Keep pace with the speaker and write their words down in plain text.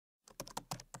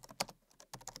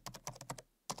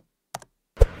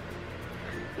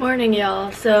Morning,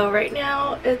 y'all. So right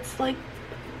now it's like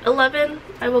 11.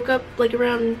 I woke up like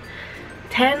around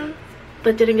 10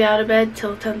 but didn't get out of bed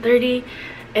till 10:30,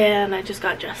 and I just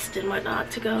got dressed and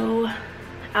whatnot to go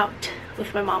out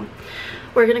with my mom.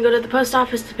 We're gonna go to the post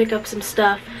office to pick up some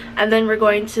stuff, and then we're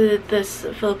going to this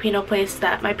Filipino place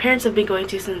that my parents have been going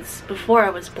to since before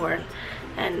I was born,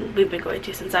 and we've been going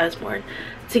to since I was born,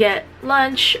 to get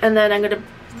lunch. And then I'm gonna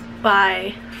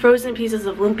buy frozen pieces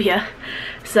of lumpia,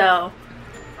 so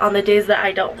on the days that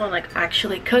I don't want to like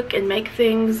actually cook and make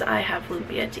things, I have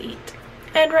lumpia to eat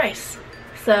and rice.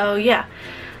 So yeah,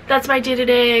 that's my day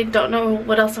today. Don't know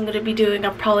what else I'm gonna be doing.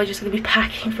 I'm probably just gonna be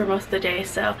packing for most of the day,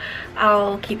 so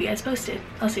I'll keep you guys posted.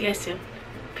 I'll see you guys soon.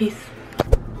 Peace.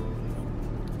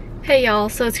 Hey y'all,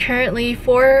 so it's currently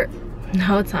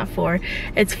no, it's not 4.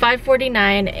 It's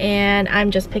 5:49, and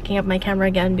I'm just picking up my camera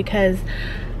again because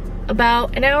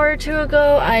about an hour or two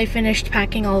ago I finished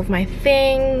packing all of my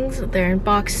things. They're in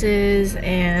boxes,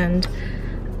 and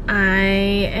I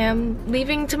am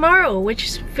leaving tomorrow,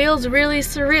 which feels really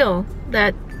surreal.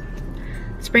 That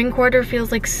spring quarter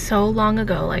feels like so long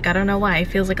ago. Like, I don't know why, it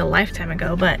feels like a lifetime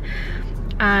ago, but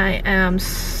I am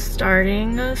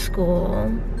starting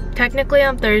school technically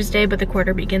on Thursday, but the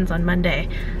quarter begins on Monday.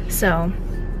 So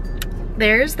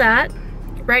there's that.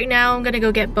 Right now I'm gonna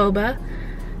go get boba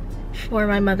for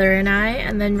my mother and I,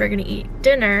 and then we're gonna eat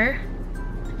dinner,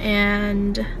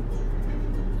 and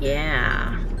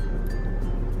yeah.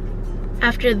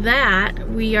 After that,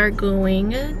 we are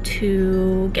going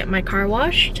to get my car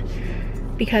washed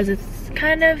because it's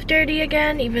kind of dirty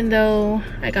again, even though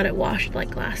I got it washed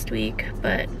like last week.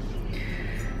 But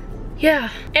yeah,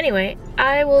 anyway,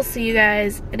 I will see you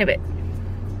guys in a bit.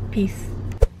 Peace.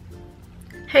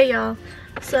 Hey y'all,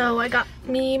 so I got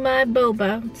me my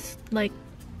boba. It's like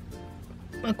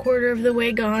a quarter of the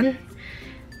way gone.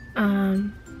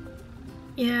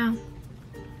 Yeah.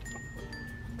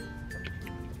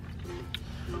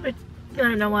 I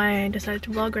don't know why I decided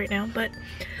to vlog right now, but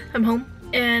I'm home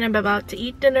and I'm about to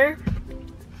eat dinner,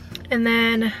 and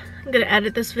then I'm gonna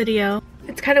edit this video.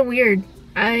 It's kind of weird.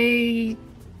 I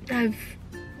have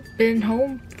been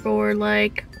home for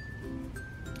like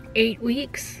 8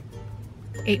 weeks.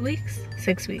 8 weeks?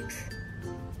 6 weeks.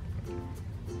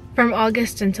 From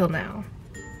August until now.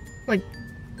 Like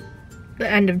the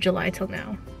end of July till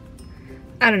now.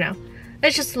 I don't know.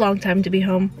 It's just a long time to be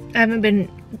home. I haven't been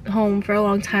home for a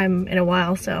long time in a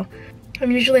while, so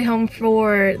I'm usually home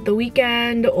for the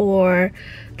weekend or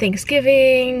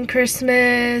Thanksgiving,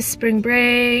 Christmas, spring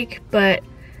break, but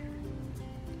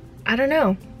I don't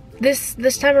know. This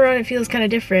time around it feels kind of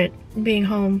different being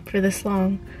home for this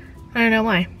long. I don't know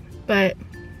why, but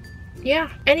yeah.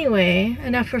 Anyway,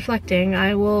 enough reflecting.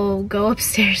 I will go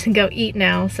upstairs and go eat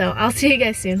now, so I'll see you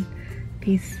guys soon.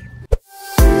 Peace.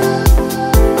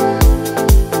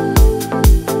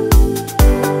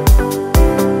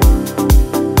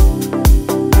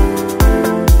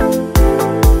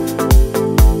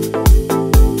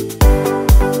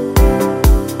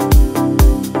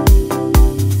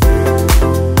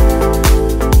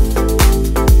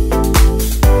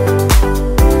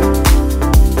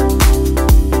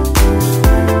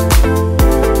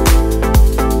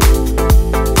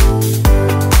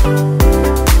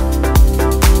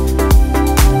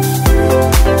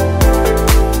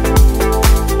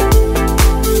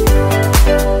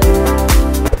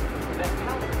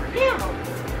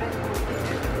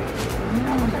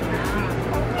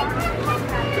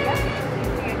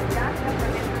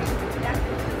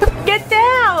 Get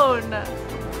down!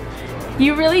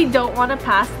 You really don't want to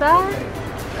pass that?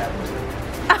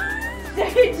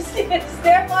 Did you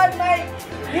step on my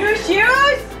new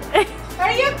shoes?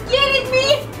 Are you kidding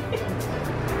me?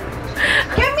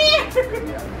 Come here!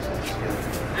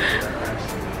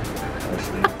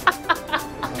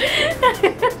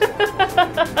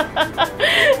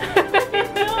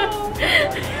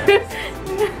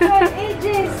 God, AJ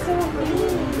is so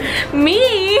mean. Me?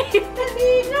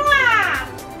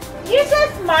 You're so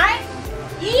smart.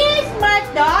 You're a smart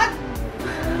dog.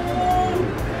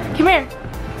 Come here.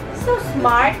 So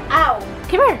smart. Ow.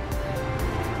 Come here.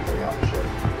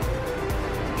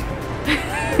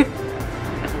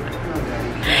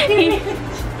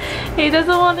 He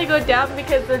doesn't want to go down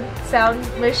because the sound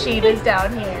machine is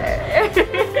down here. So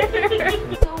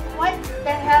what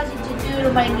the hell did you do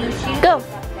to my new shoes? Go. Up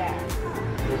there?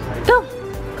 Go.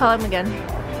 Call him again.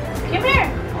 Come here.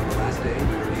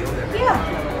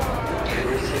 Yeah.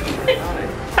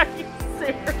 Are you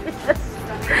serious?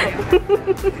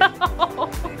 No.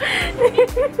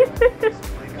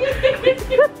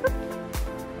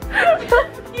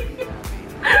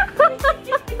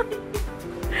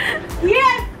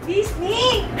 Yeah,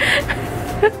 Disney.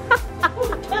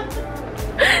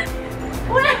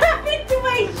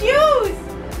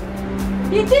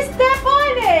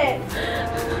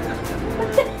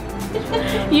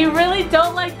 You really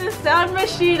don't like this sound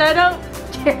machine. I don't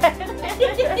get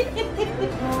it.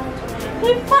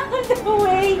 We found a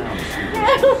way.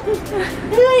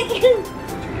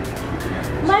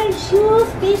 My shoes,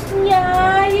 Disney.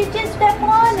 You just step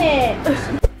on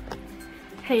it.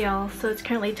 Hey y'all, so it's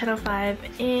currently 10:05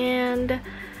 and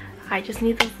I just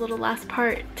need this little last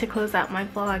part to close out my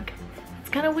vlog. It's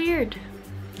kind of weird.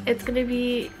 It's gonna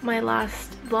be my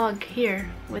last vlog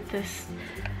here with this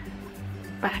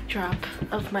backdrop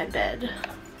of my bed,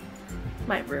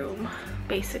 my room,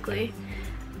 basically,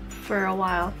 for a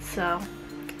while. So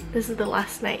this is the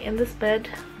last night in this bed,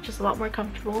 which is a lot more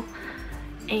comfortable,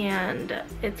 and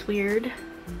it's weird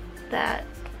that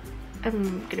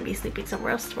I'm gonna be sleeping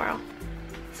somewhere else tomorrow.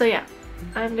 So yeah,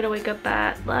 I'm gonna wake up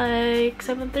at like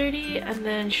 7:30 and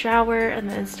then shower and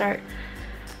then start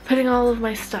putting all of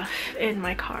my stuff in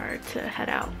my car to head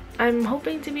out. I'm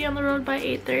hoping to be on the road by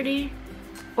 8:30,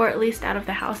 or at least out of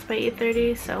the house by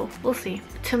 8:30, so we'll see.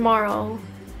 Tomorrow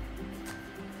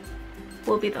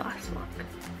will be the last vlog.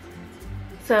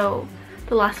 So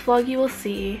the last vlog you will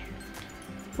see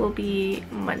will be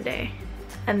Monday,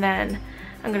 and then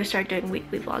I'm gonna start doing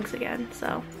weekly vlogs again.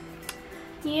 So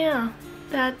yeah,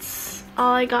 that's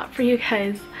all I got for you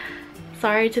guys.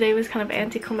 Sorry today was kind of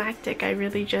anticlimactic. I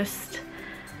really just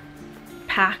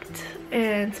packed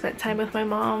and spent time with my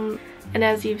mom, and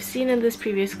as you've seen in this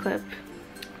previous clip,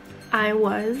 I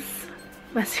was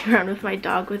messing around with my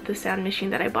dog with the sound machine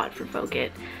that I bought for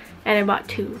FOQUEIT, and I bought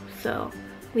two, so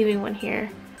leaving one here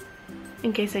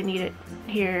in case I need it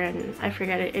here and I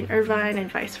forget it in Irvine and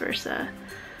vice versa.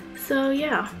 So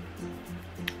yeah,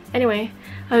 anyway,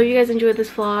 I hope you guys enjoyed this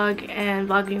vlog and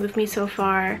vlogging with me so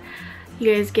far.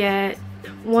 You guys get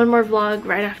one more vlog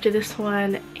right after this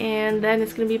one, and then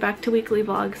it's gonna be back to weekly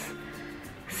vlogs.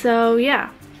 So yeah,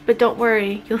 but don't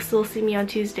worry, you'll still see me on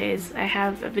Tuesdays. I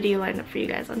have a video lined up for you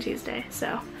guys on Tuesday,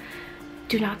 so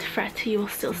do not fret, you will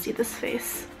still see this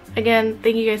face. Again,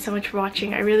 thank you guys so much for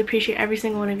watching. I really appreciate every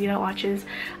single one of you that watches.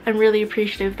 I'm really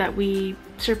appreciative that we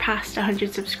surpassed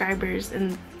 100 subscribers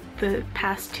in the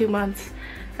past 2 months,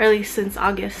 or at least since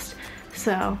August.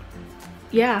 So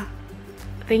yeah,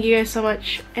 thank you guys so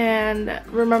much, and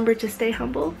remember to stay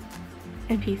humble,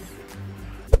 and peace.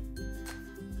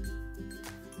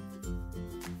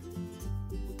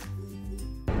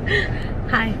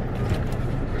 Hi.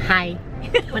 Hi.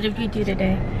 What did you do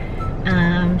today?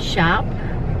 Shop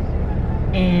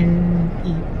and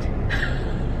eat.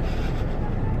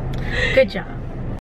 Good job.